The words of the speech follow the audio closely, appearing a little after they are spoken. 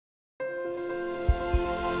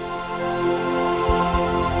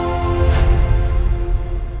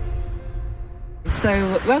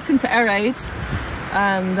So welcome to Erraid,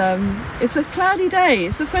 and it's a cloudy day.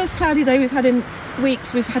 It's the first cloudy day we've had in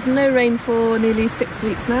weeks. We've had no rain for nearly 6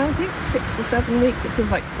 weeks now. I think 6 or 7 weeks. It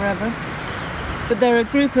feels like forever. But there are a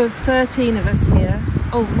group of 13 of us here.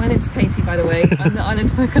 Oh, my name's Katie, by the way. I'm the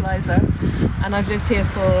island vocaliser, and I've lived here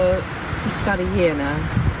for just about a year now.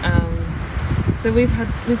 So we've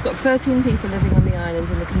got 13 people living on the island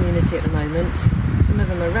in the community at the moment. Some of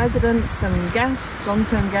them are residents, some guests,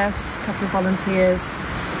 long-term guests, a couple of volunteers,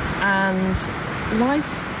 and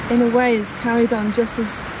life in a way is carried on just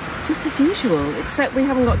as usual, except we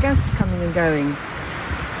haven't got guests coming and going.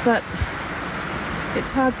 But it's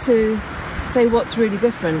hard to say what's really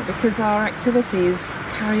different because our activities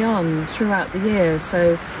carry on throughout the year.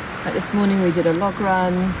 So like this morning we did a log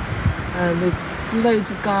run, we've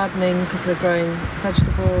loads of gardening because we're growing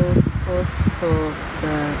vegetables, of course, for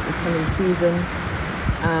the coming season.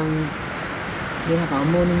 We have our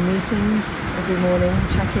morning meetings every morning,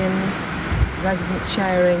 check-ins, residence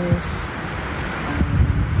sharings,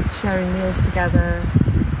 sharing meals together,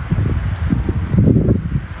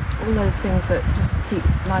 all those things that just keep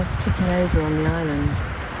life ticking over on the island.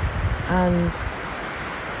 And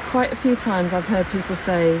quite a few times I've heard people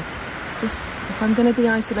say, if I'm going to be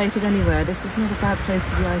isolated anywhere, this is not a bad place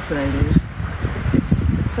to be isolated. It's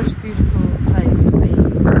such a beautiful place to be.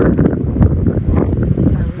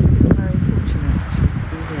 Yeah, we feel very fortunate actually to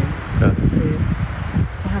be here.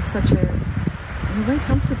 Yeah. To have such a very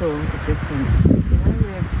comfortable existence. You know,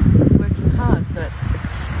 we're working hard, but we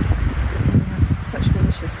have such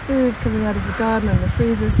delicious food coming out of the garden and the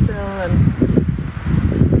freezers still, and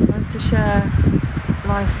nice to share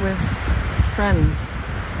life with friends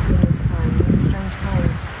in this time, in these strange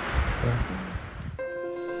times.